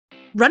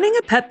Running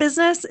a pet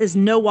business is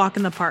no walk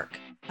in the park.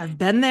 I've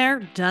been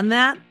there, done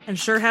that, and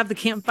sure have the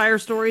campfire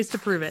stories to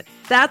prove it.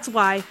 That's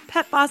why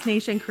Pet Boss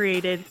Nation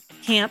created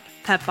Camp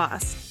Pet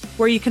Boss,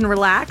 where you can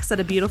relax at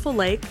a beautiful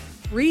lake,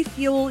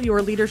 refuel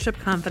your leadership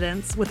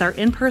confidence with our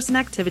in-person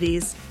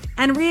activities,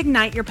 and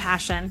reignite your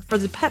passion for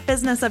the pet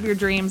business of your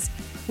dreams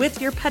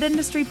with your pet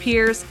industry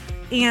peers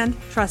and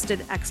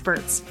trusted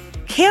experts.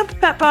 Camp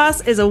Pet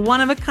Boss is a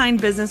one-of-a-kind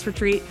business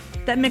retreat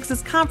that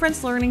mixes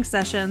conference learning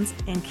sessions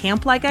and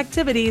camp-like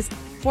activities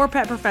for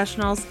pet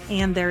professionals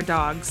and their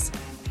dogs.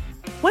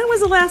 When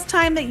was the last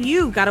time that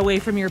you got away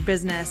from your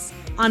business,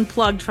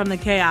 unplugged from the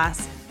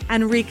chaos,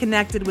 and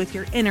reconnected with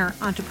your inner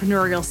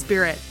entrepreneurial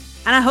spirit?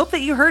 And I hope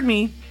that you heard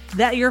me,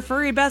 that your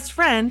furry best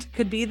friend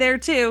could be there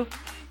too.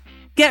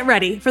 Get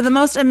ready for the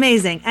most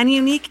amazing and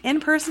unique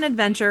in-person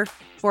adventure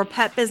for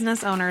pet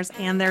business owners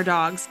and their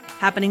dogs,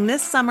 happening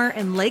this summer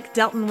in Lake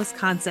Delton,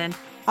 Wisconsin,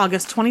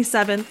 August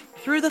 27th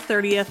through the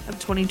 30th of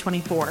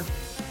 2024.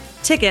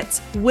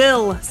 Tickets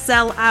will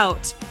sell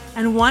out,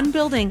 and one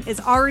building is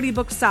already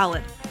booked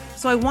solid.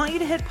 So I want you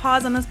to hit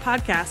pause on this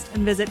podcast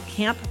and visit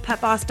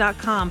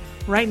camppetboss.com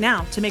right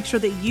now to make sure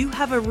that you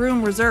have a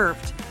room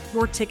reserved.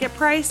 Your ticket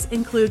price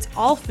includes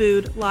all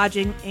food,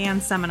 lodging,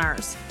 and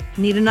seminars.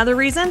 Need another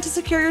reason to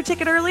secure your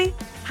ticket early?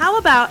 How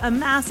about a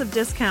massive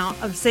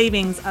discount of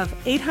savings of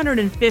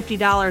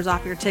 $850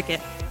 off your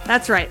ticket?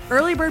 That's right,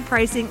 early bird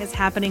pricing is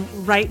happening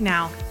right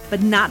now,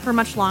 but not for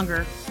much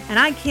longer. And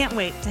I can't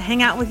wait to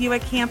hang out with you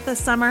at camp this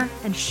summer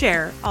and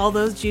share all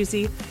those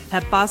juicy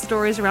Pet Boss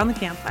stories around the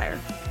campfire.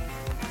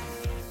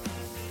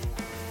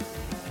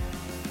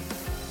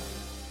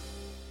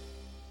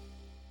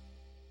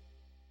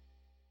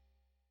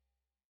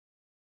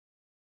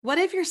 What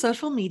if your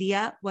social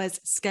media was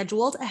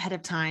scheduled ahead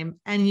of time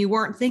and you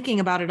weren't thinking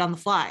about it on the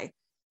fly?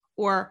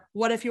 Or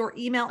what if your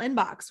email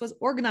inbox was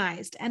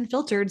organized and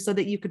filtered so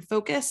that you could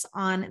focus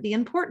on the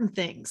important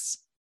things?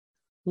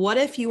 What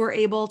if you were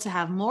able to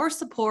have more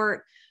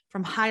support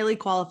from highly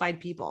qualified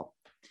people?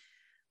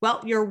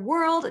 Well, your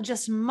world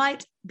just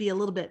might be a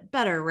little bit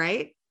better,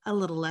 right? A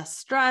little less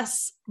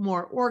stress,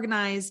 more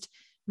organized,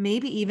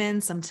 maybe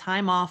even some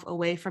time off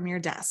away from your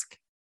desk.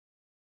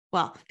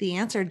 Well, the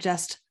answer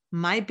just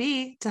might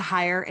be to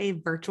hire a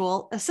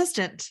virtual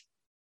assistant.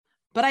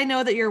 But I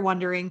know that you're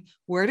wondering,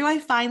 where do I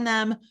find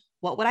them?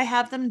 What would I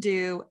have them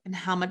do? And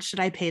how much should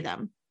I pay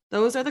them?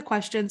 Those are the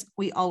questions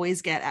we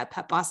always get at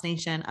Pet Boss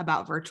Nation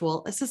about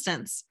virtual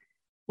assistants.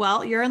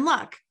 Well, you're in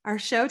luck. Our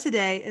show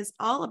today is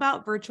all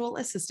about virtual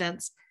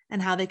assistants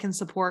and how they can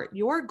support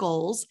your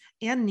goals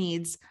and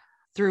needs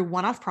through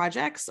one-off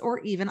projects or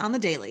even on the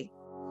daily.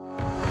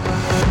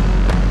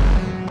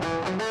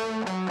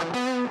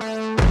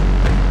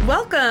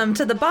 Welcome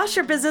to the Boss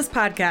Your Business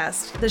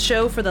podcast, the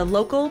show for the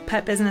local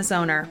pet business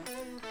owner.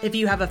 If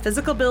you have a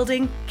physical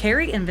building,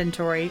 carry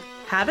inventory,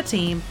 have a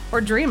team, or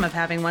dream of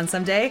having one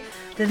someday,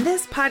 then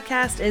this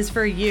podcast is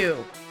for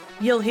you.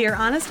 You'll hear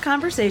honest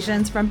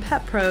conversations from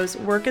pet pros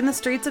working the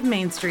streets of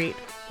Main Street,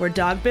 where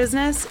dog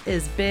business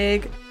is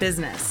big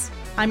business.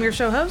 I'm your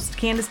show host,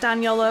 Candice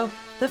Daniolo,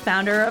 the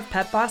founder of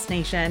Pet Boss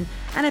Nation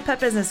and a pet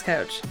business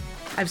coach.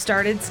 I've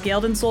started,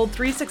 scaled, and sold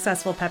 3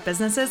 successful pet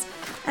businesses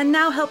and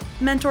now help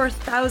mentor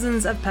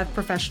thousands of pet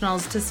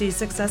professionals to see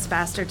success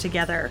faster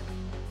together.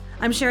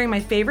 I'm sharing my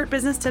favorite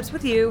business tips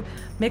with you,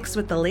 mixed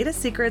with the latest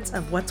secrets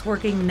of what's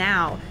working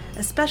now,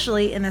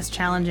 especially in this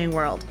challenging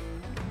world.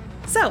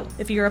 So,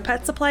 if you're a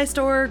pet supply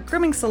store,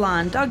 grooming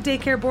salon, dog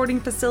daycare boarding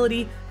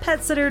facility,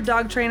 pet sitter,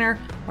 dog trainer,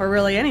 or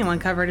really anyone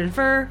covered in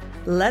fur,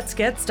 let's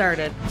get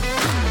started.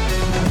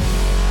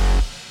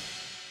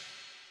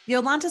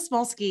 Yolanta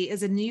Smolsky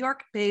is a New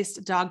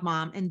York-based dog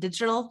mom and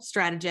digital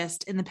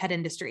strategist in the pet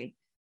industry.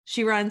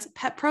 She runs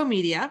Pet Pro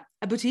Media,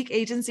 a boutique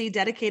agency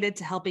dedicated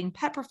to helping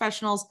pet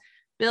professionals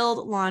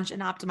build, launch,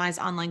 and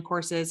optimize online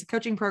courses,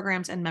 coaching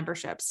programs, and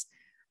memberships.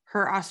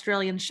 Her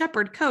Australian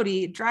Shepherd,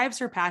 Cody, drives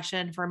her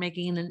passion for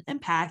making an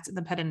impact in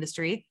the pet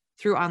industry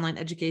through online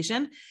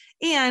education,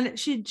 and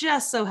she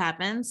just so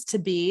happens to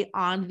be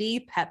on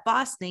the Pet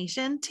Boss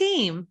Nation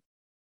team.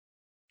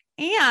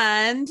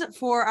 And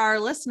for our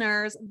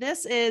listeners,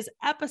 this is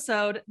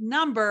episode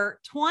number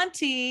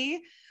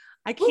 20.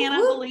 I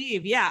cannot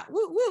believe. Yeah.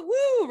 Woo, woo,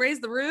 woo. Raise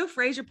the roof,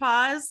 raise your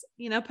paws,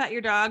 pet your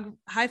dog,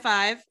 high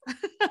five.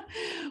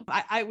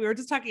 We were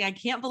just talking. I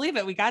can't believe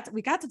it. We got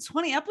to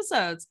 20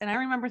 episodes. And I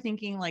remember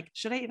thinking, like,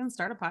 should I even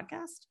start a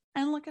podcast?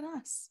 And look at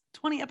us,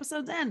 20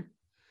 episodes in.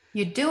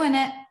 You're doing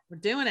it. We're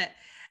doing it.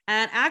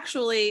 And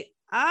actually,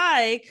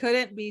 I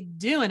couldn't be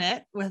doing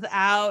it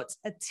without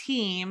a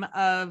team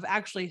of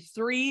actually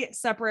 3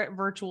 separate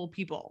virtual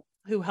people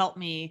who helped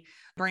me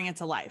bring it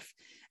to life.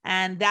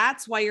 And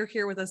that's why you're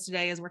here with us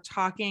today, is we're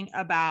talking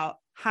about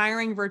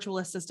hiring virtual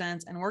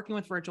assistants and working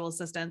with virtual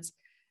assistants.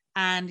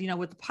 And,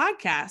 with the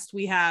podcast,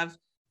 we have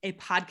a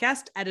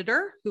podcast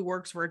editor who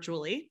works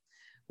virtually.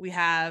 We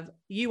have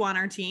you on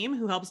our team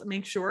who helps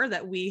make sure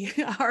that we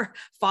are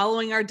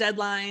following our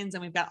deadlines,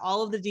 and we've got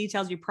all of the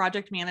details. You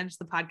project manage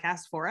the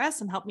podcast for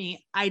us and help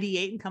me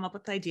ideate and come up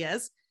with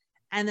ideas.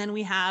 And then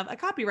we have a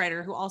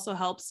copywriter who also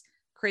helps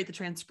create the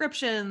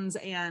transcriptions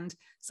and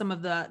some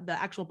of the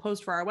actual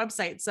posts for our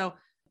website. So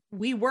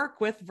we work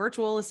with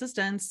virtual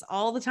assistants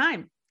all the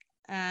time.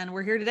 And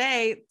we're here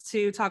today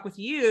to talk with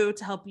you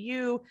to help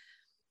you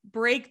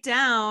break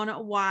down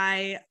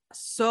why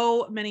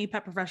so many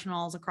pet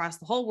professionals across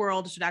the whole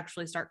world should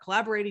actually start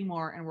collaborating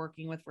more and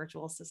working with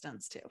virtual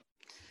assistants too.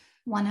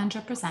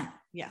 100%.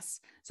 Yes.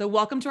 So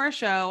welcome to our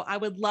show. I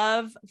would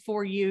love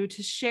for you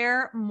to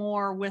share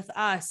more with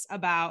us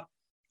about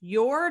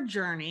your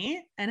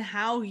journey and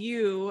how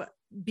you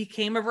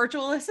became a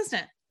virtual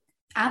assistant.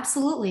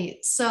 Absolutely.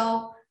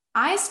 So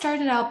I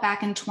started out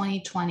back in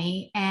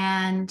 2020,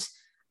 and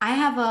I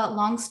have a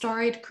long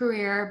storied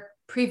career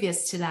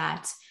previous to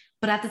that.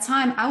 But at the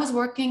time, I was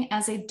working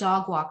as a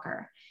dog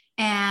walker.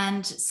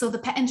 And so the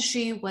pet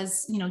industry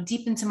was,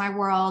 deep into my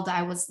world.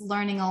 I was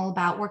learning all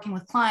about working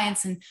with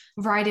clients and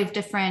a variety of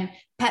different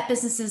pet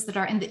businesses that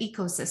are in the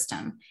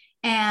ecosystem.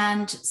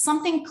 And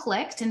something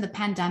clicked in the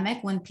pandemic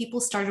when people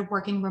started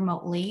working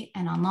remotely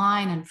and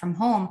online and from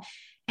home.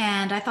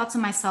 And I thought to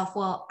myself,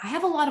 well, I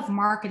have a lot of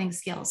marketing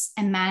skills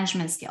and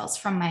management skills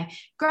from my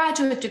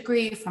graduate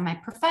degree, from my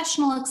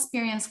professional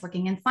experience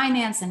working in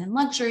finance and in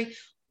luxury.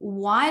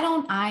 Why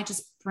don't I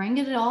just bring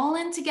it all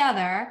in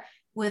together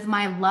with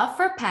my love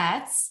for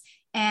pets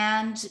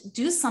and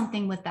do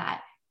something with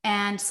that?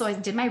 And so I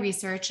did my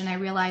research and I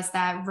realized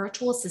that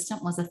virtual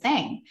assistant was a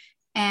thing.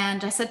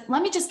 And I said,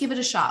 let me just give it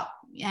a shot.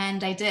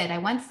 And I did. I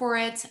went for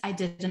it. I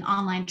did an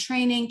online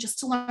training just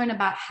to learn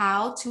about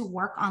how to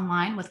work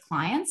online with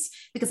clients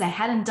because I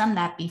hadn't done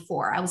that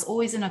before. I was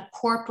always in a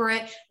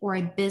corporate or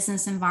a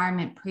business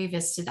environment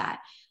previous to that.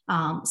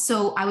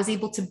 So I was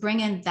able to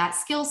bring in that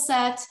skill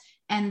set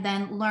and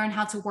then learn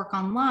how to work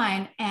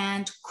online,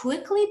 and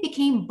quickly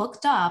became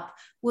booked up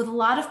with a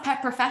lot of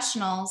pet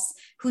professionals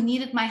who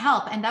needed my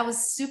help. And that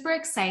was super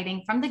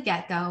exciting from the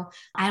get-go.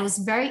 I was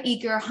very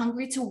eager,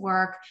 hungry to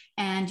work.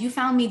 And you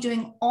found me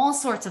doing all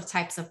sorts of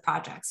types of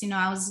projects.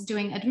 I was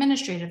doing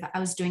administrative, I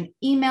was doing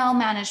email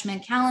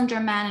management, calendar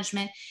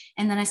management.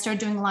 And then I started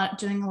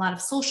doing a lot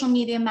of social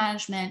media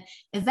management,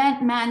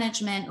 event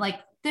management. Like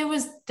there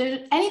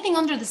anything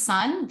under the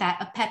sun that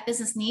a pet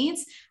business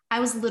needs, I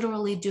was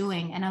literally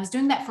doing, and I was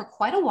doing that for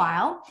quite a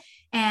while.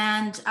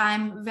 And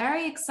I'm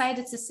very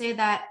excited to say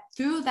that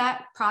through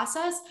that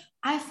process,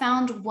 I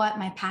found what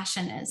my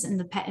passion is in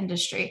the pet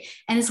industry,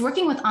 and it's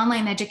working with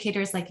online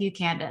educators like you,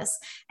 Candace.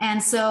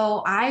 And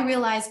so I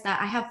realized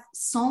that I have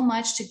so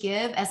much to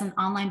give as an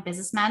online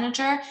business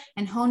manager,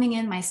 and honing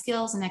in my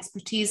skills and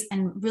expertise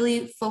and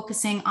really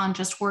focusing on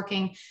just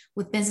working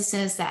with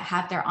businesses that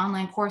have their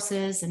online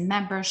courses and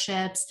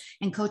memberships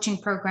and coaching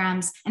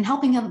programs and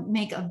helping them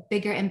make a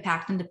bigger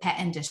impact in the pet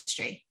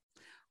industry.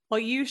 Well,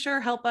 you sure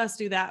help us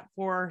do that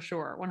for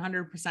sure,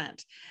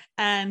 100%.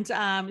 And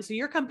so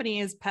your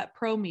company is Pet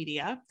Pro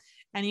Media,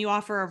 and you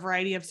offer a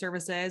variety of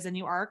services, and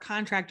you are a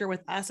contractor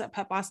with us at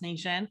Pet Boss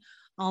Nation.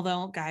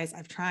 Although, guys,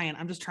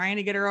 I'm just trying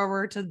to get her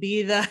over to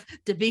be the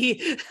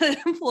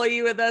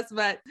employee with us.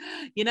 But,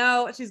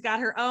 she's got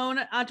her own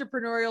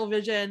entrepreneurial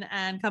vision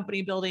and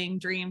company building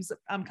dreams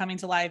coming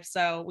to life.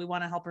 So we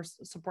want to help her,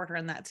 support her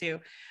in that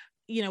too.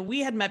 We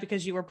had met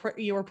because you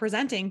were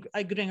presenting,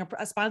 doing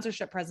a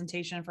sponsorship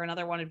presentation for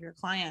another one of your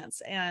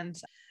clients. And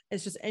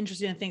it's just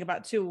interesting to think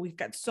about too. We've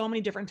got so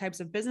many different types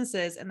of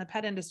businesses in the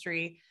pet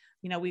industry.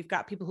 We've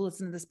got people who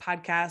listen to this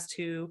podcast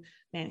who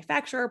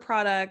manufacture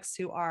products,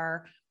 who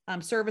are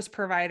service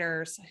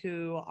providers,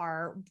 who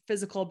are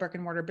physical brick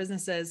and mortar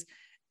businesses.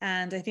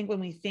 And I think when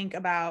we think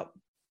about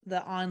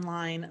the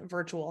online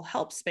virtual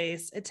help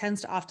space, it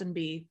tends to often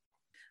be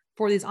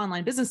for these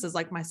online businesses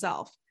like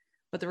myself.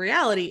 But the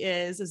reality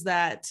is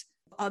that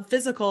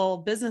physical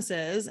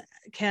businesses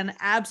can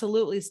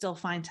absolutely still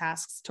find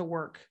tasks to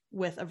work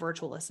with a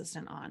virtual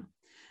assistant on.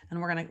 And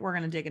we're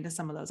going to dig into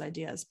some of those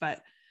ideas.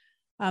 But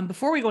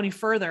before we go any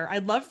further,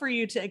 I'd love for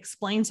you to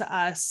explain to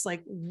us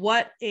like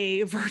what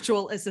a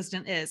virtual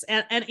assistant is.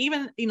 And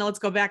even, let's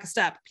go back a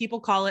step. People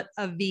call it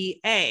a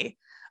VA.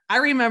 I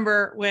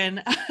remember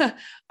when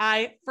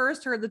I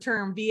first heard the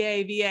term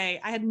VA,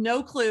 I had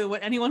no clue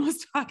what anyone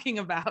was talking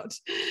about.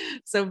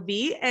 So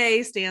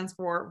VA stands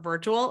for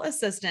virtual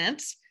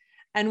assistant.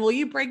 And will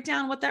you break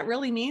down what that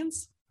really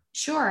means?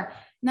 Sure.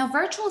 Now,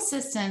 virtual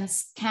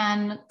assistants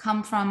can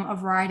come from a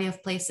variety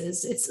of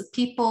places. It's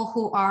people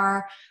who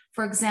are,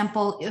 for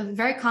example,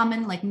 very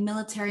common, like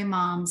military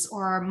moms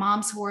or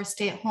moms who are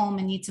stay at home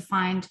and need to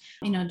find,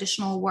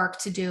 additional work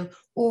to do,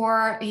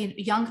 or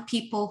young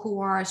people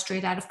who are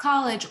straight out of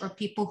college, or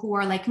people who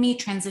are like me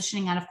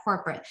transitioning out of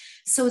corporate.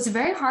 So it's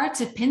very hard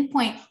to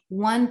pinpoint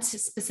one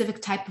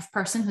specific type of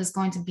person who's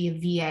going to be a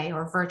VA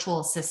or virtual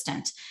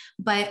assistant.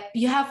 But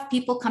you have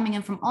people coming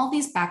in from all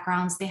these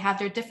backgrounds. They have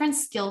their different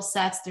skill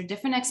sets, their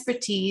different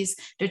expertise,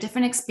 their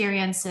different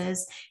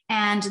experiences,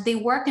 and they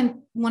work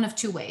in one of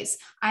two ways,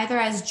 either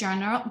as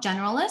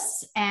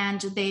generalists,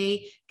 and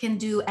they can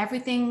do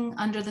everything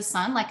under the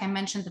sun, like I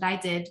mentioned that I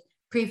did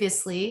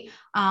previously.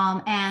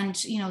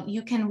 And,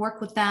 you can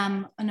work with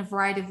them in a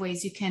variety of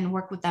ways. You can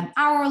work with them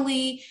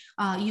hourly.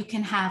 You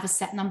can have a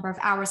set number of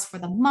hours for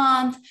the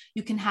month.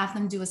 You can have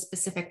them do a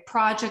specific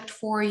project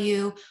for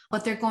you,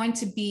 but they're going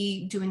to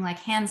be doing like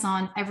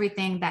hands-on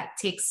everything that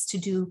takes to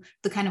do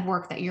the kind of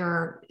work that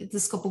the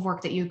scope of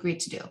work that you agreed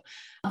to do.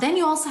 Then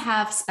you also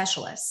have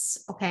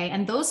specialists, okay?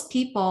 And those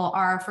people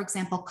are, for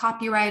example,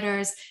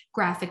 copywriters,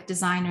 graphic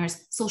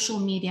designers, social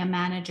media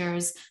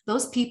managers.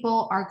 Those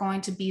people are going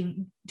to be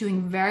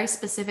doing very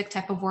specific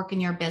type of work in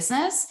your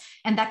business.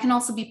 And that can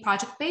also be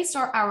project-based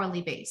or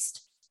hourly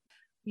based.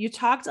 You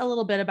talked a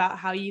little bit about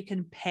how you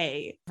can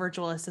pay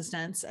virtual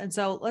assistants. And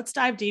so let's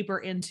dive deeper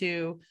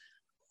into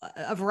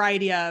a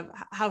variety of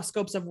how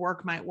scopes of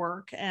work might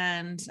work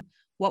and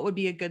what would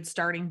be a good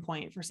starting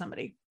point for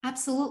somebody.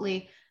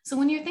 Absolutely. So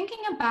when you're thinking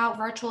about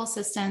virtual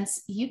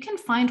assistants, you can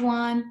find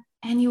one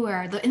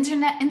anywhere. The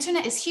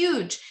internet is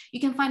huge. You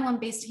can find one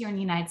based here in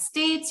the United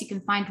States. You can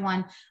find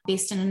one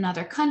based in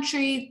another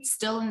country,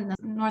 still in the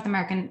North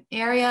American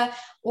area,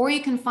 or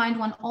you can find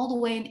one all the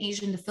way in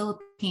Asia, in the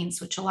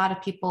Philippines, which a lot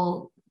of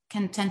people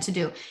can tend to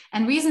do.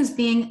 And reasons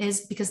being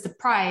is because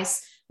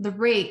the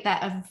rate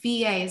that a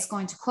VA is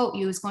going to quote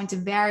you is going to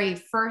vary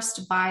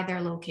first by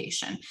their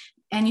location.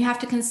 And you have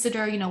to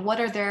consider, what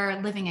are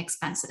their living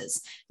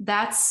expenses?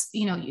 That's,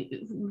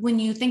 when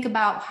you think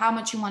about how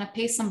much you want to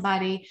pay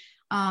somebody,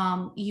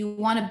 you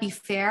want to be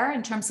fair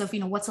in terms of,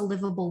 what's a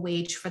livable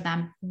wage for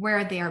them,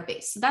 where they are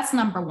based. So that's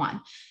number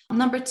one.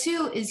 Number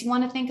two is you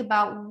want to think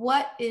about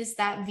what is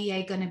that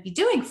VA going to be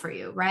doing for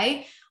you,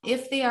 right?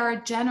 If they are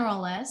a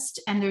generalist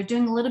and they're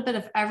doing a little bit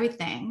of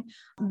everything,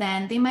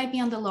 then they might be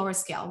on the lower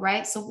scale,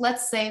 right? So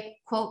let's say,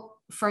 quote,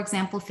 for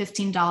example,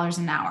 $15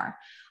 an hour.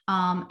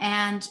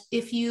 And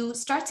if you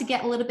start to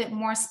get a little bit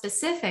more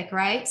specific,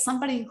 right?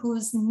 Somebody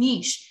whose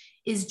niche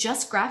is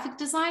just graphic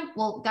design.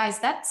 Well, guys,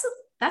 that's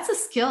a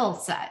skill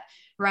set,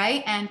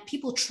 right? And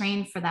people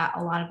train for that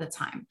a lot of the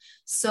time.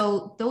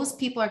 So those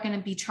people are going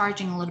to be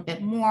charging a little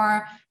bit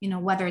more,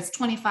 whether it's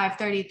 $25,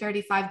 $30,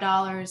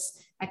 $35,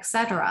 et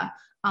cetera.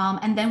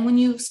 And then when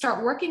you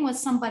start working with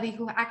somebody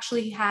who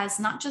actually has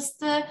not just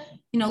the,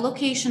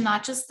 location,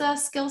 not just the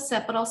skill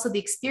set, but also the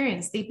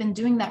experience, they've been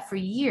doing that for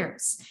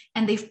years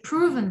and they've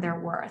proven their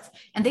worth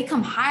and they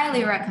come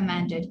highly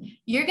recommended,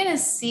 you're going to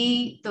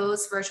see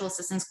those virtual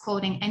assistants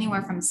quoting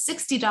anywhere from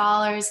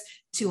 $60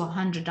 to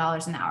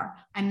 $100 an hour.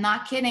 I'm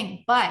not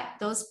kidding, but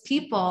those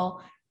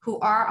people who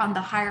are on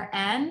the higher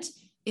end,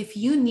 if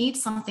you need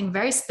something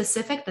very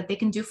specific that they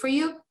can do for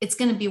you, it's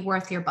going to be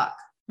worth your buck.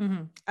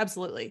 Mm-hmm.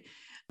 Absolutely.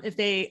 I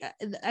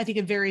think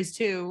it varies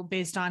too,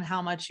 based on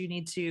how much you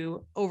need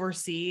to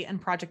oversee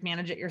and project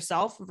manage it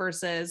yourself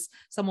versus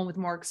someone with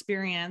more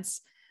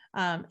experience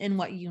in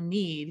what you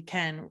need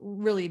can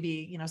really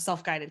be,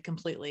 self-guided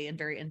completely and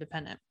very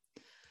independent.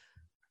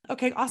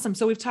 Okay, awesome.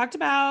 So we've talked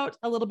about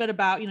a little bit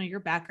about, your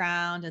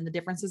background and the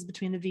differences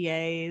between the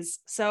VAs.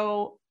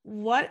 So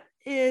what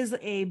is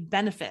a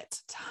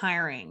benefit to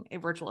hiring a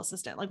virtual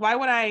assistant? Like, why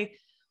would I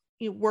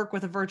work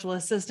with a virtual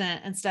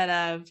assistant instead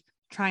of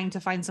trying to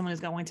find someone who's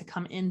going to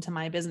come into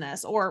my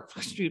business or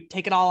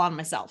take it all on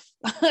myself?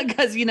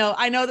 Because,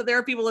 I know that there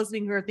are people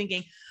listening who are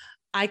thinking,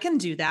 I can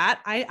do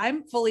that.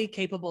 I'm fully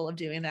capable of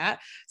doing that.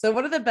 So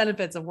what are the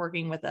benefits of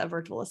working with a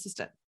virtual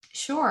assistant?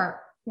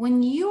 Sure.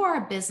 When you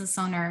are a business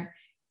owner,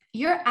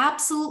 you're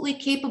absolutely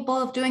capable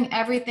of doing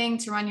everything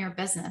to run your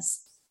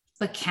business.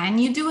 But can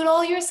you do it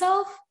all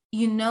yourself?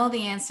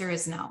 The answer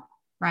is no,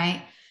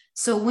 right?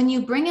 So when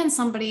you bring in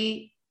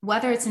somebody,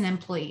 whether it's an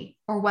employee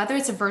or whether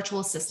it's a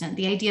virtual assistant,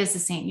 the idea is the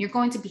same. You're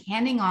going to be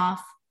handing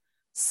off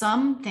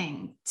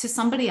something to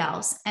somebody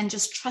else and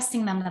just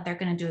trusting them that they're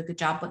going to do a good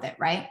job with it,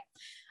 right?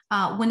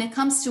 When it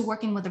comes to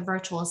working with a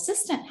virtual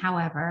assistant,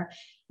 however,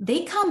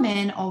 they come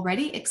in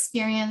already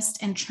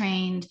experienced and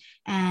trained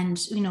and,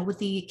 with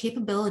the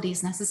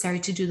capabilities necessary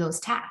to do those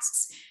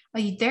tasks.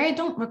 They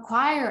don't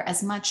require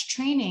as much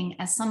training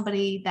as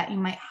somebody that you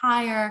might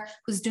hire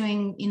who's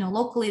doing,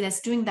 locally, that's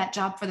doing that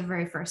job for the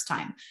very first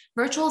time.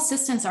 Virtual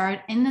assistants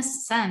are, in a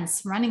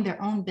sense, running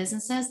their own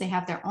businesses. They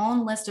have their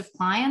own list of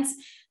clients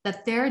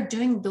that they're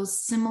doing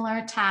those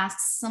similar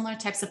tasks, similar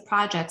types of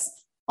projects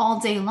all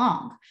day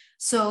long.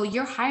 So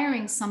you're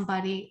hiring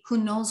somebody who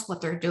knows what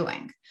they're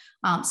doing.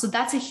 So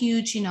that's a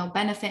huge,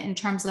 benefit in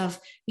terms of,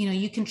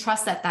 you can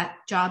trust that that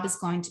job is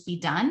going to be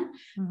done.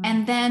 Mm-hmm.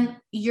 And then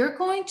you're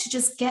going to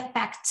just get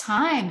back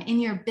time in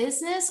your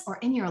business or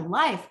in your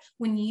life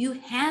when you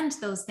hand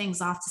those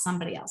things off to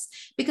somebody else.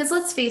 Because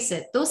let's face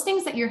it, those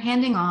things that you're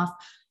handing off,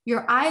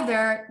 you're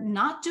either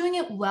not doing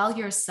it well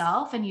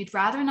yourself and you'd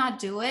rather not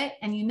do it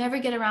and you never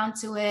get around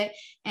to it.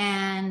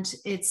 And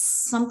it's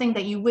something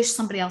that you wish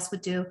somebody else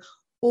would do,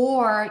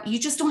 or you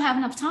just don't have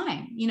enough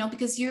time,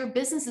 because your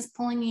business is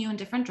pulling you in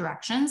different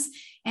directions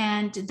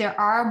and there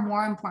are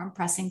more important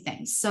pressing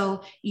things.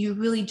 So you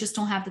really just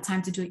don't have the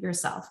time to do it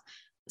yourself.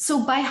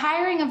 So by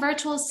hiring a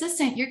virtual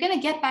assistant, you're going to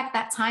get back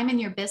that time in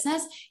your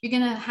business. You're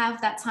going to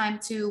have that time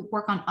to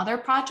work on other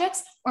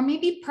projects or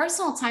maybe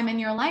personal time in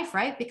your life,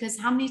 right? Because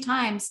how many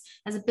times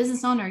as a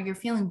business owner, you're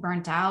feeling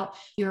burnt out,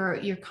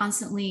 you're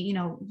constantly,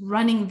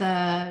 running the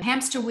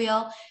hamster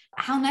wheel.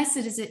 How nice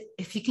is it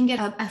if you can get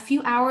a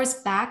few hours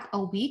back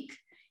a week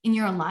in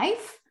your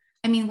life?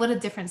 I mean, what a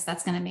difference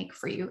that's going to make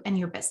for you and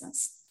your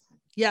business.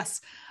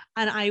 Yes.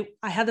 And I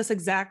had this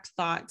exact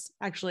thought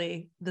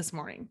actually this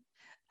morning.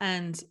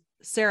 And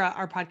Sarah,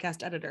 our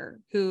podcast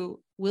editor,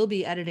 who will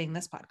be editing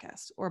this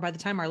podcast, or by the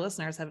time our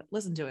listeners have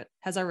listened to it,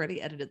 has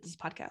already edited this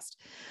podcast.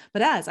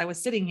 But as I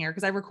was sitting here,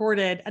 because I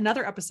recorded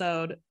another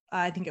episode,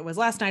 I think it was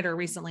last night or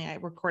recently, I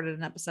recorded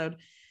an episode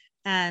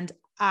and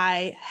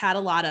I had a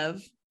lot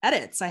of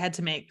edits I had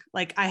to make.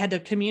 Like I had to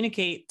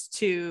communicate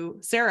to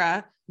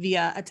Sarah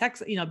via a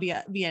text,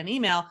 via an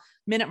email,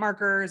 minute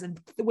markers and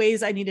the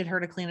ways I needed her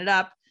to clean it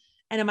up.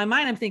 And in my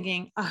mind, I'm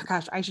thinking, oh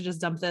gosh, I should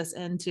just dump this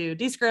into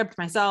Descript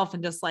myself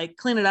and just like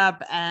clean it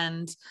up.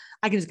 And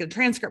I can just get a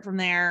transcript from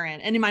there.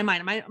 And in my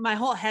mind, my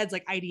whole head's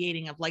like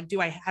ideating of like,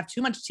 do I have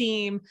too much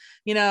team,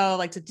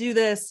 like to do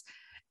this?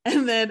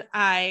 And then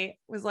I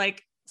was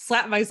like,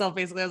 slapped myself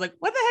basically. I was like,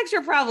 what the heck's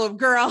your problem,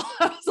 girl?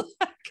 I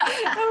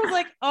was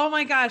like, oh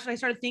my gosh. And I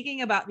started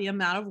thinking about the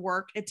amount of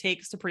work it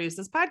takes to produce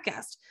this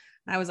podcast.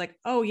 And I was like,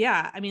 oh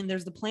yeah. I mean,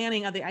 there's the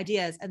planning of the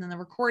ideas and then the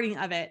recording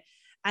of it,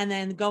 and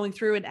then going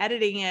through and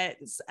editing it.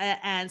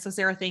 And so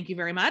Sarah, thank you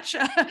very much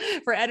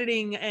for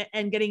editing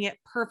and getting it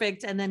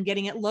perfect and then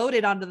getting it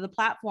loaded onto the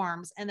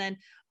platforms. And then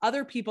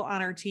other people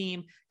on our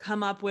team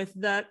come up with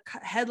the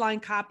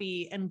headline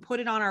copy and put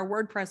it on our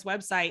WordPress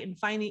website and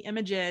find the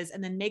images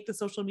and then make the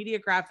social media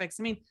graphics.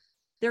 I mean,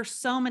 there's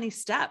so many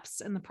steps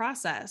in the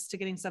process to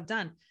getting stuff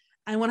done.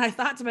 And when I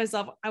thought to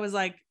myself, I was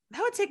like, that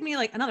would take me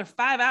like another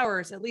 5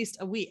 hours, at least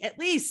a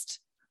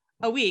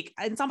week.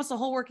 It's almost a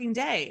whole working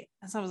day.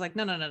 And so I was like,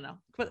 no,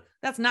 but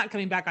that's not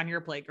coming back on your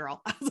plate,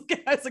 girl. I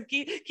was like,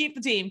 keep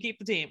the team,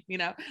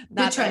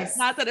 not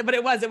that, but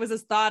it was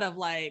this thought of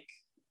like,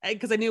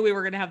 because I knew we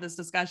were going to have this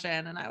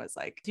discussion and I was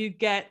like, do you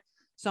get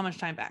so much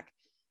time back?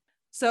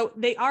 So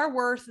they are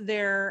worth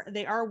the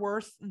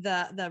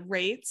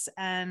rates,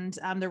 and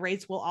the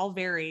rates will all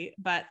vary.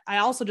 But I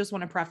also just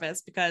want to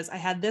preface, because I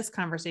had this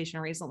conversation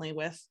recently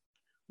with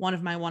one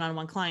of my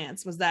one-on-one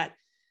clients, was that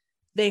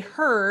they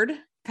heard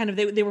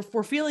they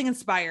were feeling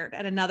inspired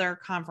at another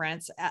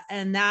conference.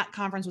 And that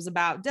conference was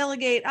about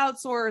delegate,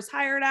 outsource,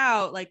 hire it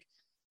out, like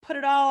put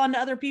it all onto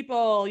other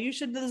people.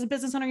 As a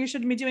business owner, you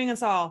shouldn't be doing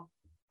this all.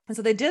 And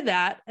so they did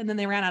that. And then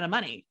they ran out of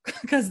money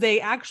because they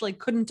actually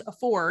couldn't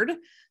afford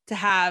to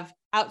have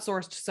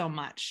outsourced so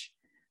much.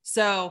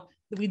 So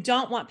we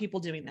don't want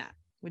people doing that.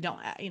 We don't,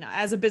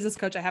 as a business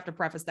coach, I have to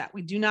preface that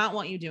we do not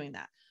want you doing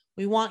that.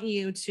 We want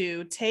you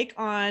to take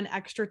on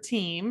extra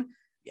team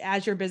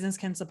as your business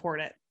can support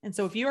it. And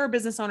so if you're a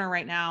business owner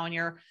right now and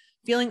you're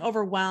feeling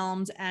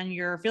overwhelmed and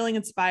you're feeling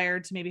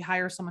inspired to maybe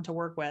hire someone to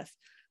work with,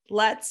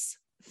 let's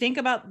think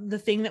about the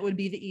thing that would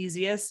be the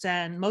easiest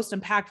and most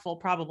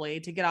impactful probably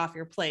to get off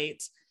your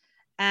plate,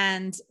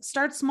 and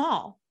start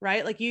small,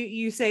 right? Like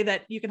you say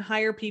that you can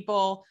hire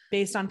people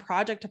based on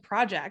project to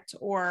project,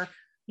 or,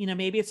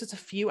 maybe it's just a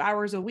few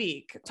hours a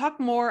week. Talk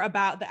more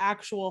about the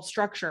actual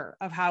structure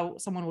of how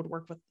someone would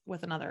work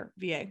with another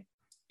VA.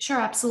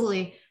 Sure,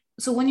 absolutely.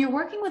 So when you're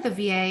working with a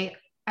VA,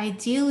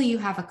 ideally you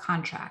have a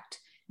contract.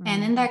 Mm-hmm.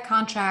 And in that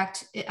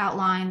contract, it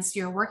outlines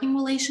your working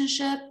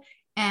relationship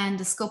and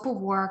the scope of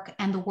work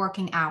and the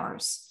working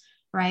hours,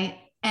 right?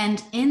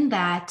 And in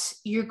that,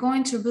 you're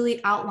going to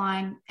really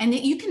outline, and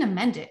you can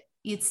amend it.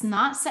 It's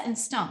not set in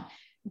stone,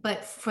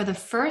 but for the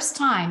first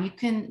time, you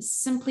can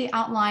simply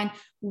outline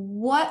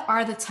what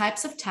are the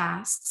types of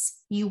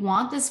tasks you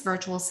want this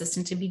virtual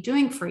assistant to be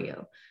doing for you.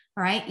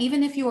 All right.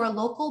 Even if you are a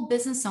local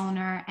business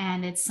owner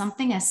and it's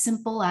something as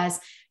simple as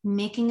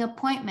making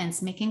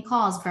appointments, making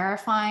calls,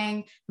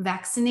 verifying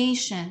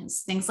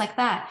vaccinations, things like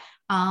that,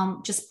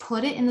 just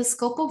put it in the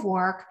scope of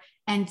work.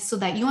 And so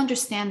that you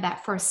understand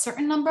that for a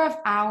certain number of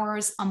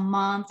hours, a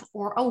month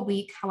or a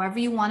week, however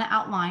you want to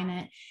outline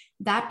it,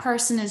 that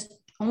person is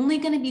only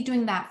going to be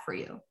doing that for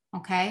you.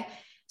 Okay.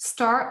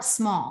 Start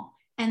small.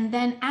 And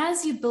then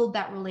as you build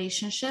that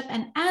relationship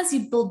and as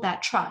you build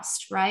that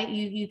trust, right,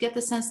 you get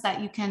the sense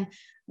that you can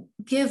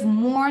give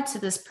more to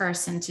this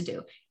person to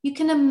do. You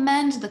can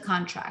amend the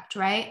contract,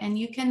 right? And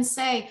you can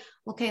say,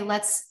 okay,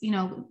 let's,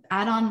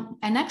 add on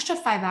an extra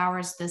 5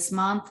 hours this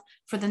month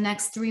for the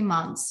next 3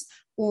 months,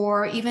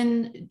 or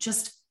even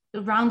just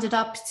round it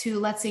up to,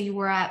 let's say you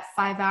were at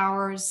 5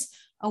 hours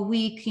a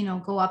week,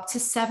 go up to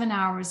 7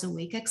 hours a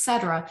week,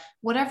 etc.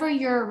 Whatever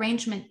your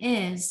arrangement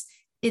is,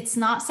 it's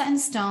not set in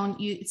stone.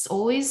 It's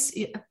always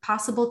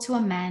possible to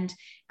amend.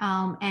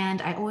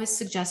 And I always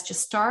suggest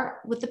just start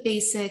with the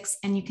basics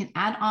and you can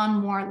add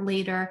on more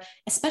later,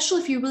 especially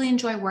if you really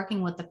enjoy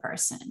working with the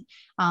person.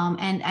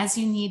 And as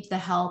you need the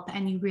help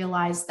and you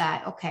realize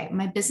that, okay,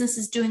 my business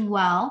is doing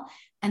well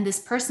and this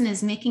person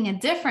is making a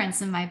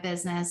difference in my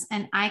business,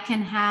 and I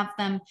can have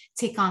them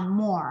take on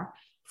more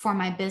for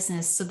my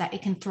business so that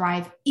it can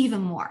thrive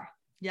even more.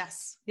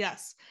 Yes.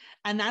 Yes.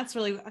 And that's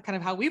really kind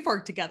of how we've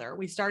worked together.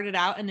 We started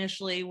out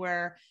initially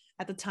where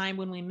at the time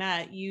when we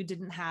met, you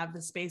didn't have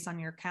the space on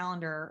your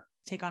calendar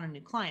to take on a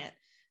new client.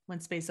 When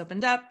space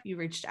opened up, you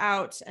reached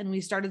out and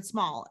we started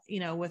small,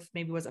 with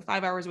maybe was it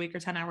 5 hours a week or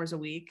 10 hours a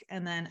week.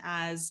 And then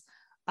as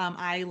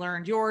I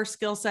learned your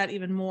skill set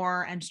even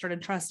more and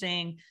started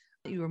trusting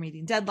you were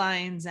meeting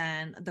deadlines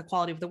and the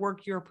quality of the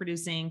work you're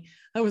producing,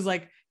 I was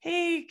like,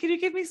 hey, can you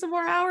give me some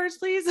more hours,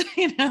 please?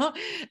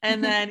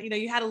 And then,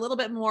 you had a little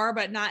bit more,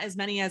 but not as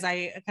many as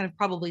I kind of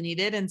probably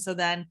needed. And so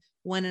then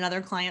when another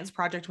client's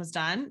project was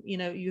done,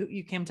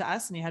 you came to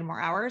us and you had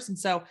more hours. And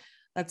so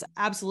that's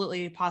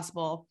absolutely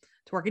possible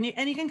to work. And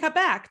you can cut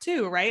back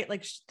too, right?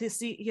 Like to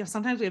see,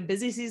 sometimes we have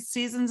busy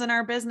seasons in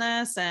our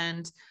business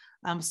and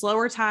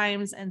slower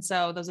times. And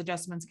so those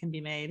adjustments can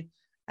be made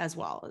as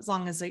well, as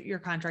long as your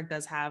contract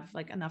does have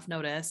like enough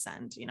notice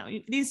and,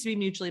 it needs to be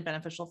mutually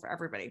beneficial for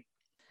everybody.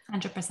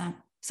 100%.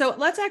 So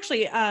let's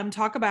actually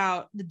talk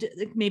about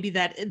maybe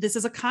that this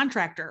is a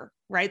contractor,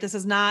 right? This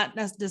is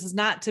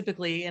not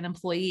typically an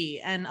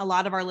employee. And a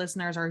lot of our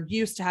listeners are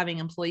used to having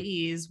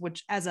employees,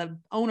 which as a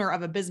owner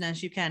of a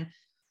business, you can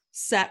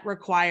set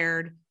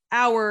required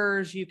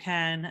hours, you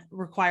can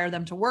require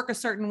them to work a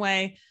certain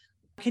way.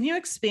 Can you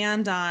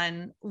expand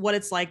on what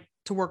it's like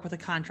to work with a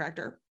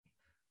contractor?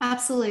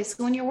 Absolutely.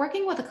 So when you're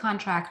working with a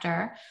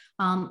contractor,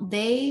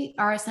 they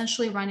are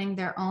essentially running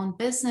their own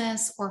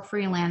business or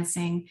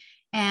freelancing.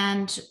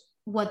 And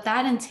what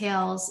that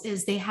entails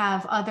is they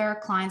have other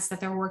clients that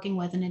they're working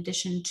with in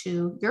addition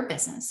to your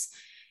business.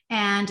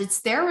 And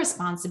it's their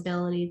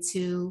responsibility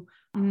to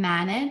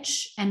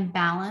manage and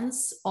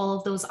balance all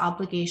of those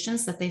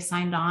obligations that they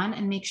signed on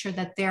and make sure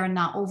that they're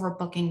not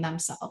overbooking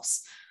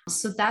themselves.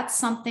 So that's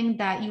something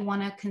that you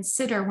want to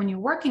consider when you're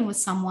working with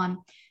someone.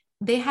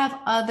 They have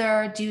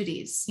other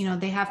duties,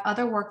 they have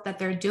other work that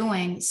they're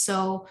doing.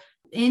 So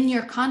in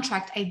your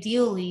contract,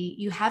 ideally,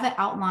 you have it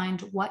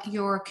outlined what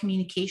your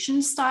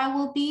communication style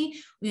will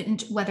be,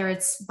 whether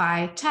it's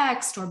by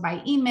text or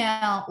by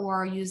email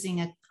or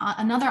using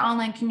another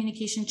online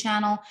communication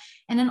channel.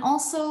 And then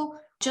also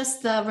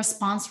just the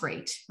response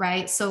rate,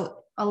 right? So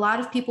a lot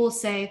of people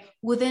say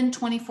within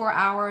 24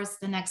 hours,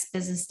 the next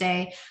business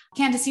day.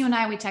 Candace, you and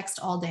I, we text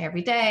all day,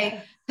 every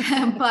day,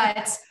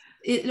 but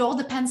it all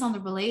depends on the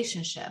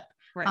relationship.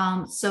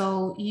 Right.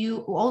 So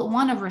you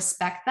want to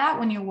respect that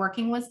when you're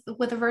working with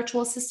a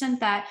virtual assistant,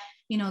 that,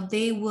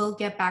 they will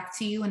get back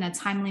to you in a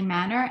timely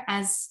manner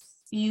as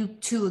you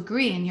two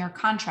agree in your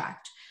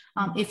contract.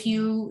 If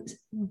you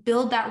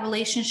build that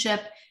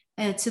relationship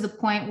to the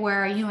point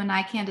where you and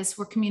I, Candace,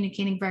 we're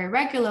communicating very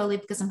regularly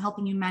because I'm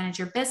helping you manage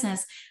your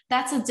business,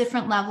 that's a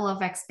different level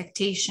of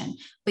expectation.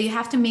 But you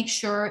have to make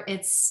sure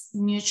it's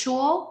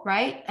mutual,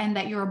 right? And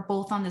that you're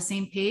both on the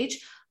same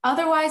page.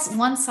 Otherwise,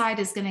 one side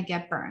is going to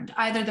get burned.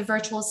 Either the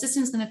virtual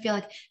assistant is going to feel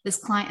like this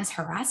client is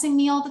harassing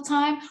me all the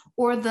time,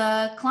 or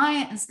the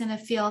client is going to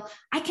feel,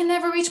 I can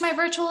never reach my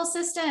virtual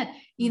assistant,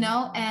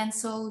 And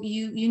so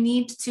you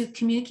need to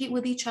communicate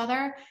with each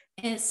other.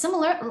 It's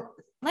similar,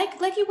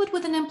 like you would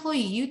with an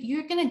employee.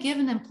 You're going to give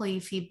an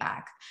employee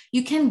feedback.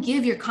 You can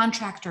give your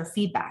contractor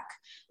feedback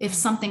if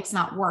something's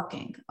not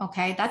working.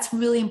 Okay. That's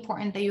really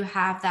important that you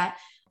have that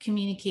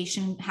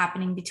communication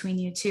happening between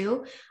you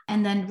two,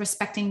 and then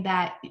respecting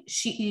that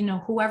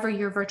whoever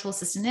your virtual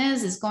assistant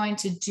is going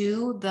to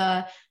do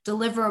the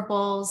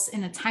deliverables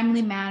in a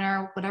timely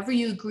manner, whatever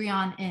you agree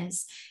on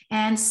is.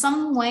 And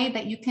some way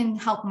that you can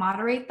help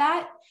moderate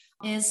that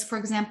is, for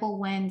example,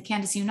 when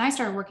Candace, you and I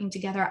started working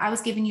together, I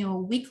was giving you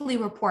a weekly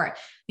report,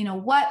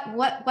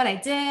 what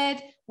I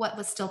did, what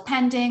was still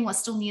pending, what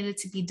still needed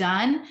to be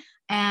done.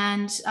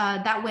 And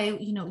that way,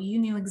 you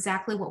knew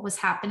exactly what was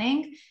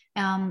happening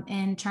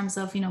in terms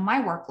of,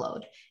 my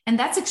workload. And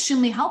that's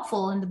extremely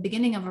helpful in the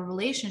beginning of a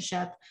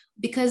relationship,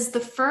 because the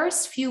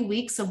first few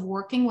weeks of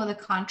working with a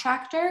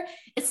contractor,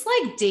 it's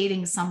like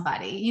dating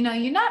somebody.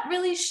 You're not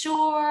really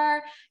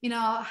sure,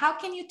 how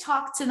can you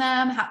talk to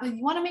them?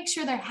 You want to make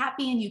sure they're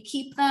happy and you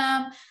keep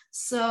them.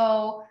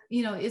 So,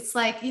 it's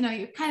like,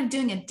 you're kind of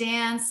doing a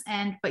dance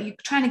but you're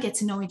trying to get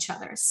to know each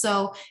other.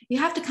 So you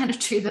have to kind of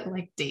treat it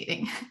like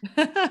dating.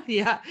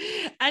 Yeah.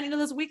 And,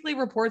 those weekly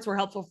reports were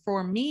helpful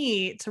for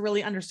me to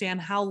really understand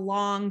how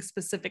long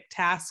specific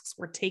tasks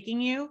were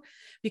taking you.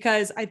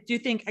 Because I do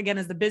think, again,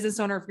 as the business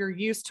owner, if you're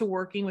used to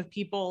working with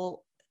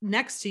people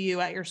next to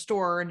you at your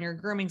store or in your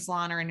grooming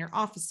salon or in your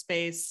office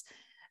space,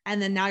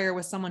 and then now you're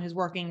with someone who's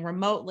working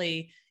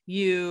remotely,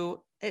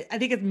 I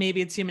think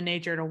it's human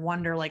nature to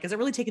wonder, like, is it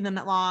really taking them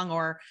that long,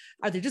 or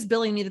are they just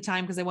billing me the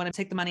time because they want to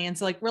take the money? And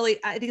so like, really,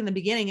 I think in the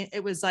beginning,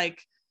 it was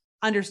like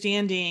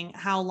understanding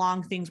how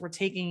long things were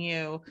taking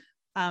you,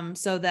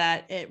 so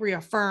that it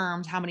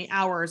reaffirmed how many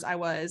hours I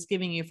was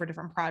giving you for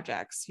different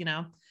projects,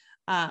 so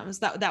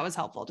that was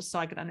helpful just so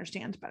I could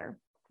understand better.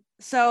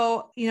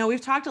 So,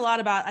 we've talked a lot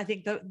about, I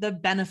think, the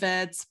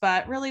benefits,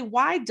 but really,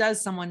 why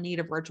does someone need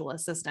a virtual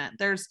assistant?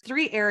 There's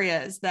 3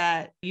 areas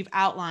that you've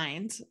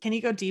outlined. Can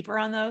you go deeper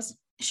on those?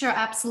 Sure,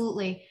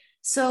 absolutely.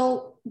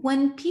 So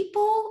when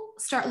people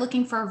start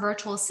looking for a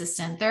virtual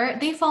assistant,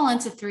 they fall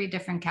into three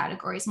different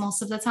categories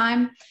most of the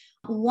time.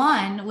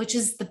 One, which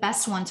is the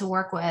best one to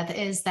work with,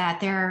 is that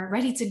they're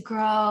ready to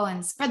grow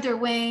and spread their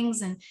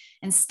wings and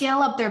scale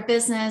up their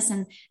business.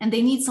 And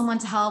they need someone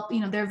to help,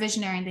 they're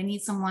visionary and they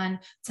need someone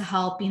to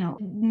help,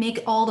 make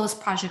all those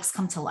projects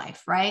come to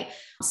life. Right.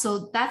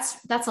 So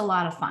that's a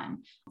lot of fun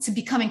to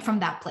be coming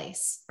from that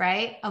place,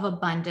 right, of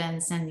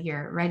abundance, and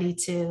you're ready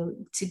to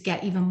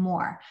get even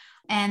more.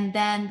 And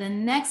then the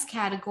next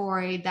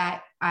category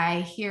that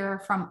I hear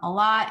from a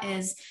lot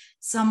is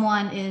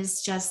someone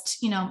is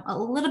just, a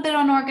little bit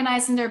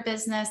unorganized in their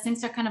business.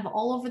 Things are kind of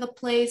all over the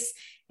place,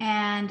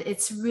 and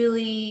it's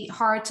really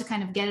hard to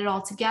kind of get it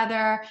all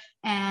together.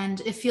 And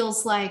it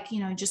feels like,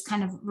 just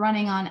kind of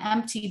running on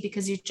empty,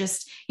 because you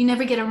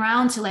never get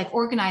around to like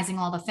organizing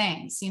all the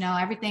things.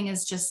 Everything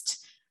is just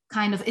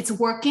kind of, it's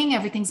working,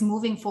 everything's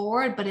moving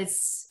forward, but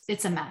it's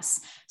a mess.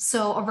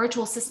 So a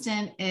virtual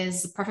assistant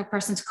is the perfect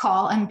person to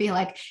call and be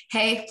like,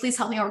 hey, please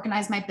help me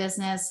organize my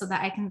business so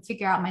that I can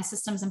figure out my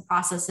systems and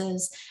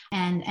processes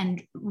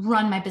and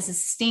run my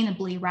business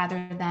sustainably,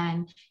 rather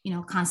than,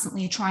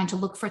 constantly trying to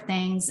look for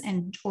things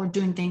or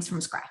doing things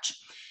from scratch.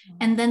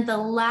 And then the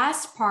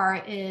last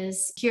part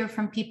is hear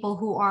from people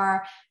who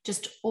are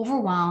just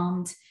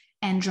overwhelmed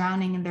and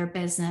drowning in their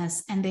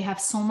business, and they have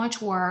so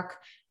much work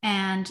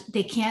and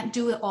they can't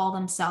do it all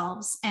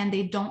themselves, and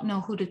they don't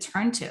know who to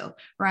turn to,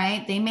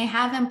 right? They may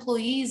have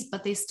employees,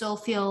 but they still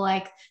feel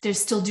like they're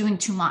still doing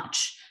too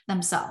much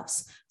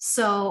themselves.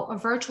 So a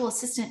virtual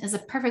assistant is a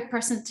perfect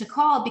person to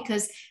call,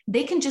 because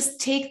they can just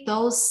take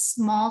those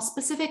small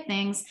specific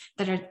things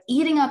that are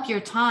eating up your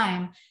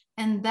time.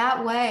 And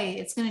that way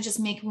it's going to just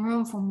make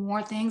room for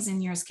more things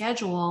in your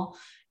schedule.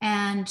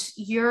 And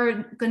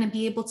you're going to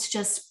be able to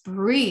just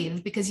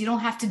breathe, because you don't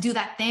have to do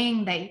that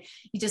thing that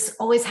you just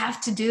always have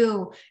to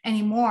do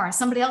anymore.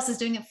 Somebody else is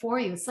doing it for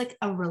you. It's like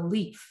a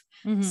relief.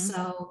 Mm-hmm.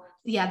 So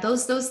yeah,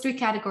 those three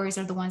categories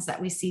are the ones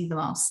that we see the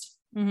most.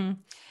 Mm-hmm.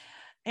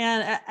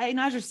 And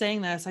as you're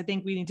saying this, I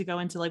think we need to go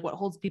into like what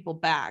holds people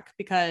back,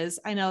 because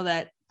I know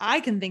that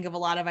I can think of a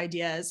lot of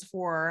ideas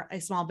for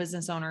a small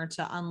business owner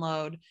to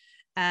unload.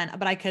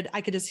 But I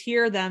could just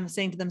hear them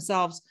saying to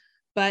themselves,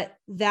 but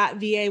that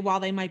VA, while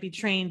they might be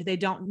trained, they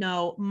don't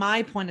know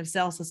my point of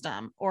sale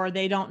system, or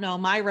they don't know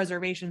my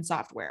reservation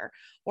software,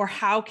 or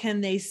how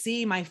can they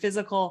see my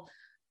physical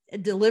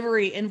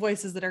delivery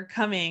invoices that are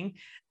coming?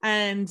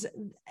 And,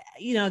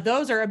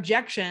 those are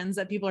objections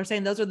that people are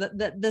saying. Those are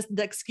the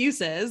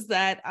excuses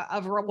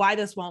of why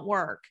this won't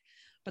work.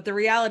 But the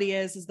reality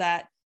is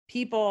that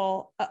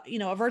people,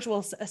 a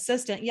virtual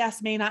assistant,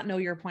 yes, may not know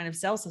your point of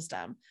sale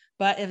system,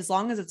 but as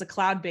long as it's a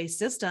cloud-based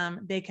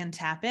system, they can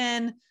tap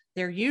in.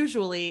 They're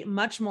usually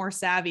much more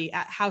savvy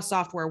at how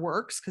software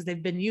works, because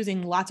they've been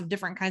using lots of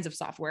different kinds of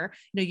software.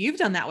 You've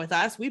done that with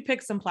us. We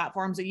picked some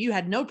platforms that you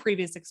had no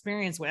previous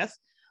experience with,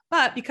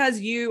 but because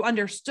you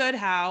understood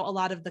how a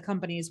lot of the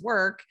companies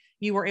work,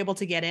 you were able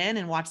to get in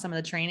and watch some of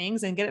the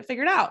trainings and get it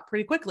figured out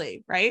pretty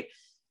quickly, right?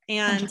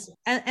 And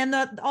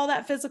all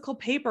that physical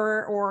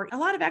paper, or a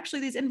lot of actually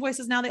these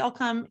invoices now, they all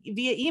come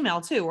via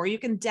email too, or you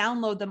can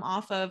download them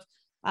off of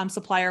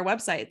supplier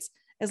websites.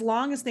 As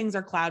long as things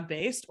are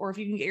cloud-based, or if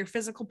you can get your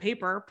physical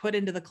paper put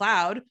into the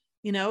cloud,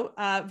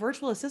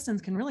 virtual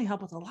assistants can really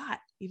help with a lot,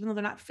 even though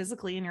they're not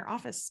physically in your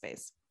office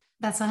space.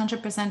 That's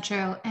 100%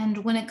 true.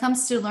 And when it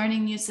comes to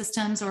learning new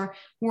systems or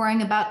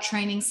worrying about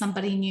training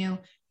somebody new,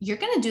 you're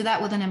going to do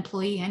that with an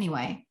employee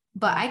anyway.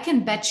 But I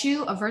can bet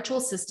you a virtual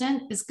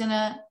assistant is going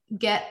to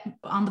get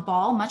on the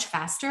ball much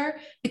faster,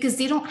 because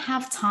they don't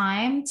have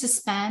time to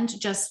spend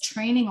just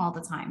training all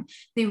the time.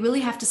 They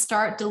really have to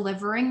start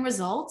delivering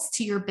results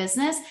to your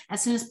business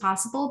as soon as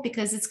possible,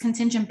 because it's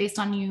contingent based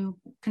on you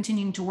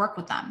continuing to work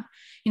with them,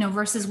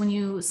 versus when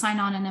you sign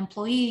on an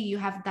employee, you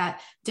have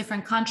that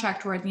different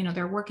contract where,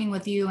 they're working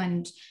with you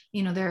and,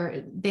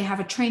 they have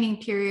a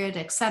training period,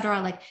 et cetera.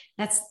 Like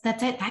that's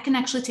it. That can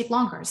actually take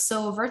longer.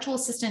 So a virtual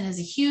assistant is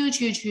a huge,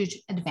 huge, huge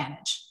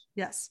advantage.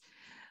 Yes.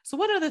 So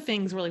what other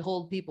things really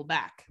hold people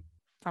back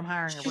from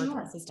hiring a virtual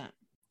assistant?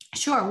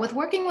 Sure. With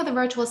working with a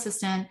virtual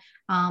assistant,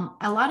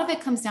 a lot of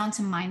it comes down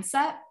to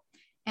mindset.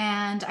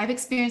 And I've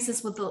experienced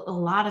this with a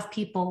lot of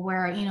people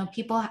where,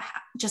 people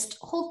just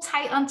hold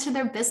tight onto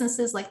their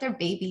businesses like they're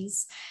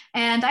babies.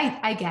 And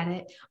I get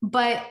it.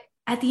 But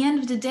at the end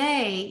of the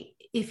day,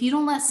 if you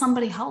don't let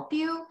somebody help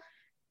you,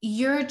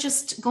 you're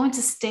just going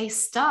to stay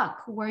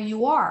stuck where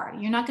you are.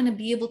 You're not going to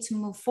be able to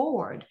move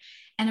forward.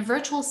 And a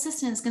virtual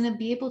assistant is going to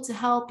be able to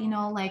help,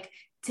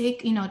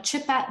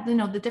 chip at,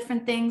 the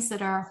different things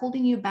that are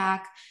holding you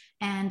back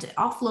and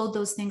offload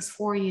those things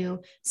for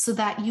you so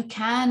that you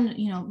can,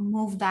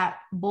 move that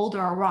boulder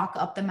or rock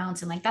up the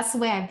mountain. Like that's the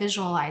way I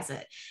visualize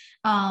it.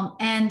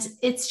 And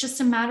it's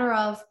just a matter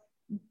of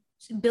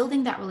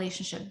building that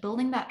relationship,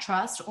 building that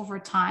trust over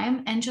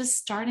time, and just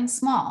starting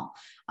small.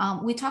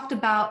 We talked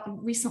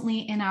about recently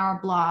in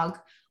our blog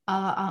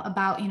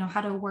about,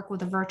 how to work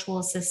with a virtual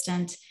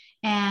assistant.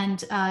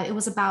 And it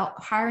was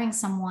about hiring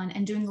someone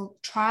and doing a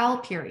trial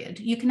period.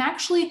 You can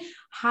actually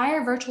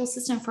hire a virtual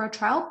assistant for a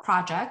trial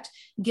project,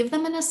 give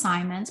them an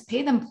assignment,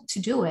 pay them to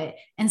do it,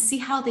 and see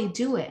how they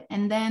do it.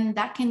 And then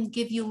that can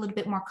give you a little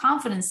bit more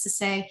confidence to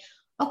say,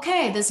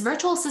 okay, this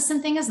virtual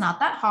assistant thing is not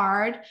that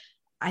hard.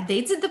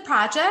 They did the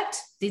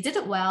project, they did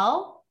it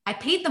well. I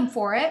paid them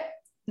for it.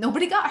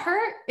 Nobody got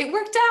hurt. It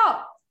worked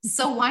out.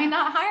 So why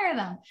not hire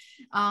them?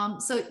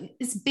 So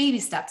it's baby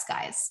steps,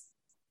 guys.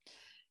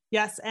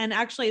 Yes. And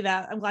actually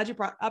I'm glad you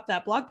brought up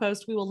that blog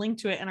post. We will link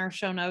to it in our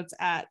show notes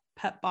at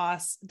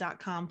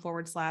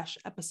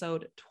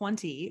petboss.com/episode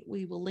 20.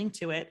 We will link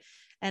to it.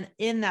 And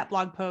in that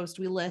blog post,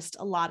 we list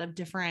a lot of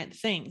different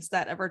things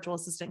that a virtual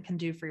assistant can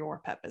do for your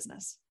pet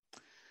business.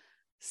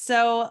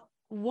 So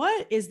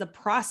what is the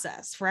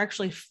process for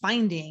actually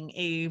finding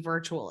a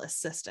virtual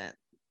assistant?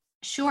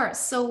 Sure.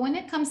 So when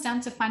it comes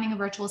down to finding a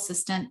virtual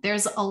assistant,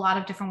 there's a lot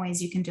of different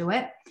ways you can do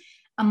it.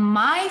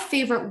 My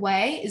favorite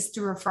way is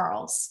through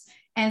referrals.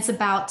 And it's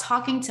about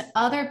talking to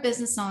other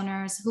business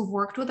owners who've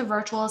worked with a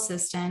virtual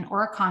assistant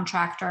or a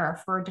contractor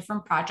for a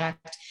different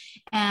project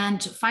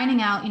and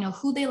finding out,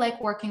 who they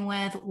like working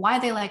with, why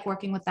they like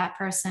working with that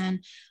person.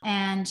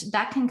 And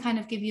that can kind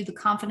of give you the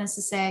confidence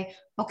to say,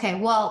 okay,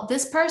 well,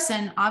 this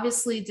person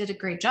obviously did a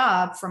great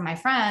job for my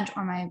friend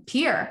or my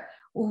peer.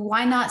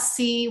 Why not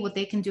see what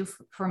they can do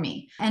for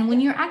me? And when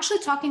you're actually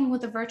talking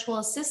with a virtual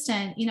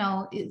assistant,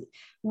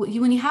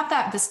 when you have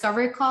that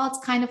discovery call, it's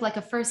kind of like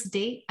a first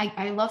date.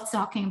 I love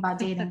talking about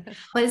dating,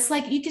 but it's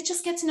like you could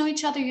just get to know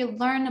each other. You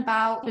learn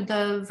about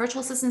the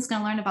virtual assistant is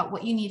going to learn about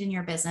what you need in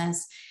your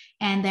business.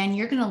 And then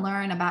you're going to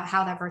learn about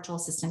how that virtual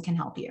assistant can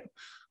help you.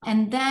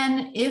 And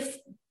then if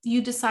you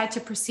decide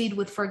to proceed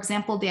with, for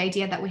example, the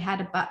idea that we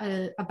had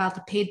about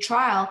the paid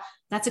trial,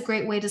 that's a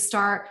great way to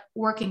start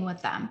working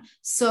with them.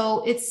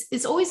 So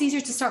it's always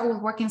easier to start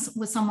with working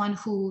with someone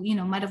who,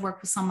 might have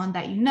worked with someone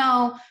that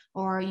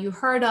or you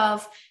heard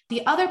of.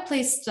 The other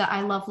place that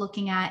I love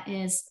looking at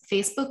is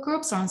Facebook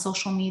groups or on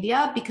social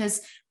media,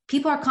 because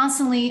people are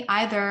constantly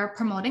either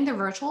promoting their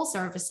virtual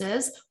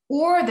services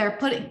or they're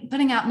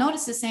putting out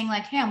notices saying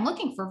like, hey, I'm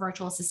looking for a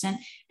virtual assistant.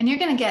 And you're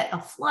going to get a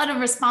flood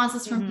of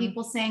responses from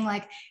people saying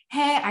like,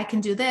 hey, I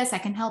can do this. I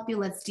can help you.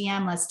 Let's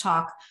DM, let's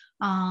talk.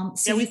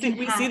 So we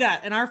see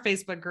that in our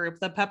Facebook group,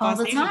 the Pet Boss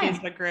Nation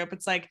Facebook group.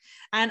 It's like,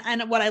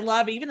 and what I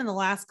love, even in the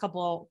last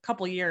couple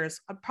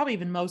years, probably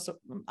even more so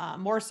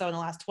in the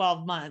last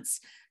 12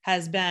 months,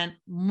 has been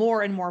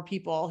more and more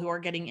people who are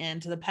getting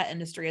into the pet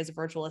industry as a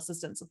virtual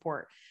assistant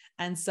support.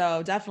 And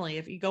so definitely,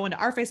 if you go into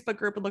our Facebook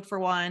group and look for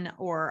one,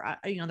 or,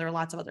 there are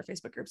lots of other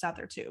Facebook groups out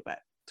there too, but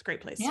it's a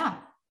great place. Yeah,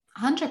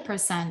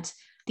 100%.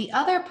 The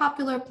other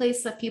popular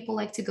place that people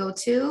like to go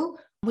to,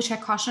 which I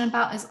caution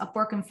about, is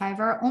Upwork and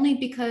Fiverr, only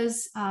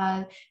because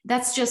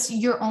that's just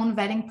your own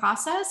vetting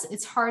process.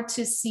 It's hard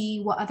to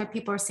see what other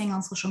people are saying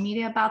on social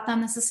media about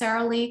them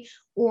necessarily,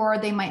 or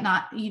they might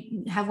not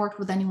have worked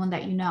with anyone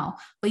that you know.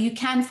 But you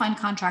can find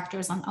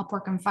contractors on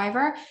Upwork and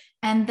Fiverr.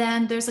 And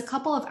then there's a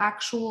couple of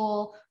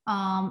actual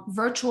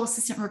virtual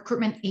assistant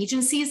recruitment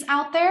agencies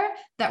out there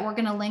that we're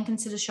going to link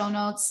into the show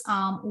notes.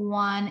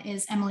 One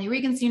is Emily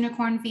Regan's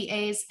Unicorn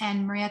VAs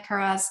and Maria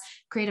Carra's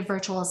Creative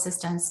Virtual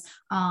Assistants.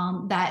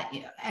 That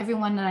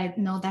everyone that I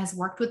know that has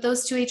worked with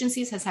those two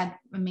agencies has had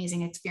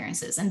amazing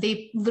experiences, and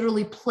they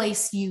literally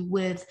place you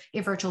with a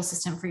virtual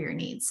assistant for your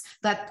needs.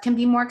 That can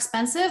be more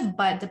expensive,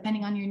 but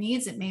depending on your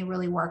needs, it may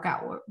really work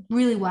out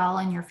really well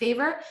in your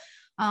favor.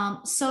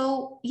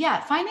 So yeah,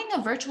 finding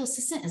a virtual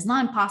assistant is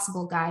not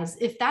impossible, guys.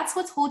 If that's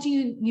what's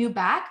holding you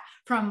back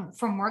from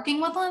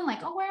working with one,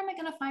 like, oh, where am I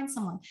going to find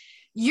someone?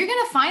 You're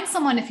going to find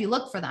someone if you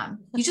look for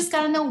them. You just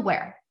got to know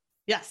where.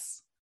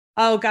 Yes.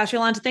 Oh gosh,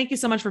 Yolanda, thank you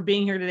so much for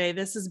being here today.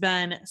 This has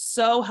been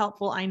so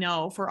helpful. I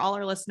know for all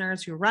our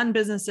listeners who run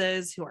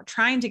businesses, who are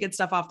trying to get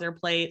stuff off their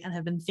plate and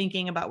have been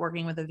thinking about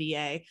working with a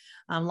VA.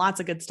 Lots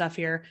of good stuff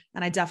here.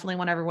 And I definitely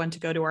want everyone to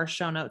go to our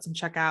show notes and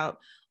check out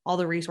all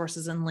the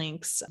resources and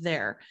links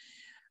there.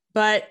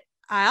 But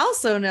I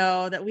also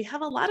know that we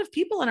have a lot of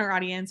people in our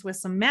audience with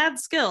some mad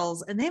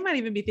skills, and they might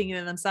even be thinking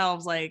to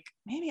themselves, like,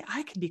 maybe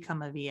I could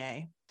become a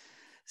VA.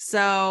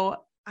 So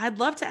I'd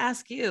love to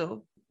ask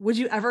you, would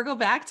you ever go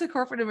back to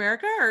corporate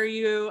America, or are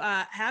you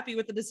happy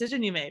with the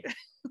decision you made?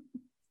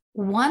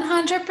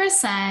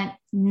 100%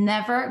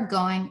 never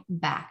going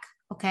back.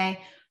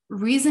 Okay.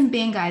 Reason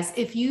being, guys,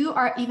 if you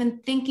are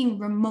even thinking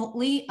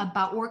remotely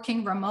about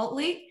working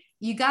remotely,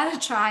 you got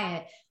to try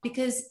it,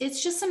 because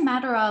it's just a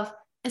matter of,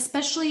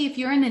 especially if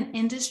you're in an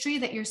industry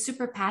that you're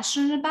super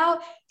passionate about,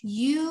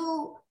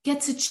 you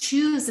get to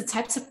choose the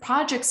types of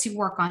projects you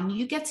work on.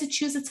 You get to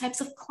choose the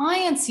types of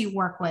clients you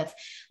work with.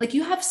 Like,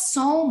 you have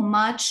so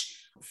much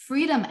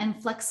freedom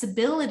and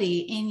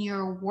flexibility in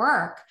your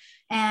work,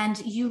 and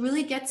you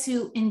really get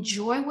to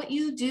enjoy what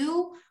you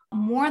do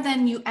more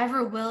than you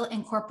ever will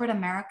in corporate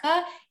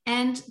America.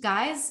 And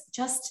guys,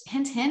 just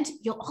hint, hint,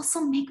 you'll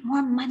also make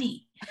more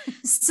money.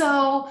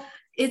 So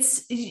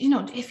it's,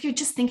 if you're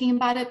just thinking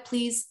about it,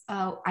 please,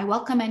 I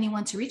welcome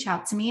anyone to reach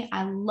out to me.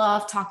 I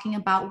love talking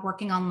about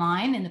working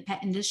online in the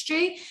pet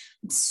industry.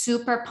 I'm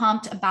super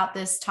pumped about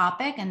this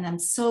topic, and I'm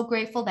so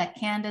grateful that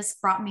Candace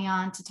brought me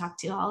on to talk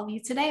to all of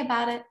you today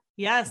about it.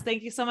 Yes.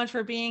 Thank you so much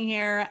for being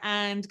here.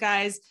 And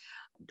guys,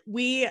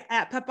 we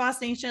at Pet Boss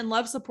Nation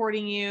love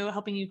supporting you,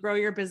 helping you grow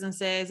your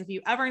businesses. If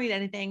you ever need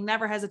anything,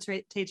 never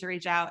hesitate to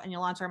reach out, and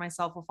Yolanta or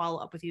myself will follow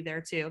up with you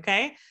there too.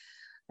 Okay.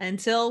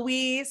 Until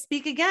we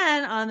speak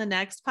again on the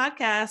next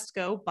podcast,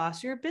 go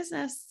boss your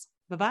business.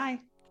 Bye-bye.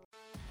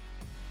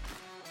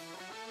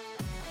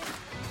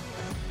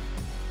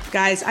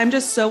 Guys, I'm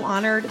just so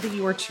honored that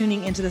you are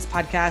tuning into this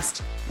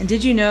podcast. And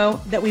did you know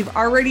that we've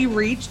already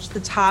reached the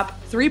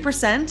top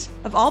 3%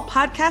 of all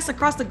podcasts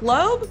across the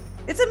globe?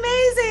 It's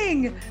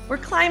amazing. We're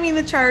climbing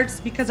the charts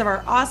because of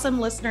our awesome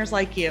listeners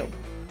like you.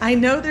 I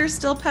know there's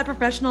still pet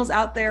professionals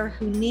out there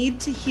who need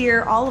to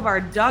hear all of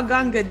our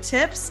doggone good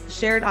tips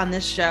shared on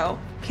this show.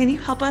 Can you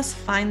help us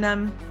find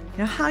them? You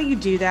know, how you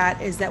do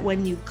that is that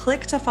when you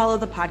click to follow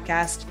the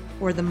podcast,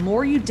 or the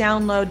more you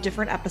download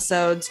different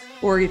episodes,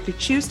 or if you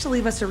choose to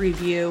leave us a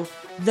review,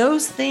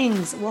 those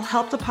things will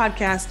help the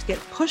podcast get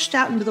pushed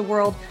out into the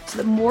world so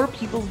that more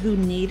people who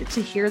need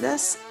to hear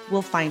this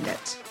will find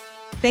it.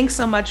 Thanks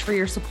so much for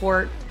your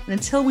support. And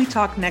until we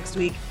talk next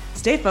week,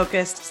 stay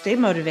focused, stay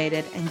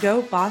motivated, and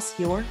go boss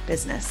your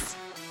business.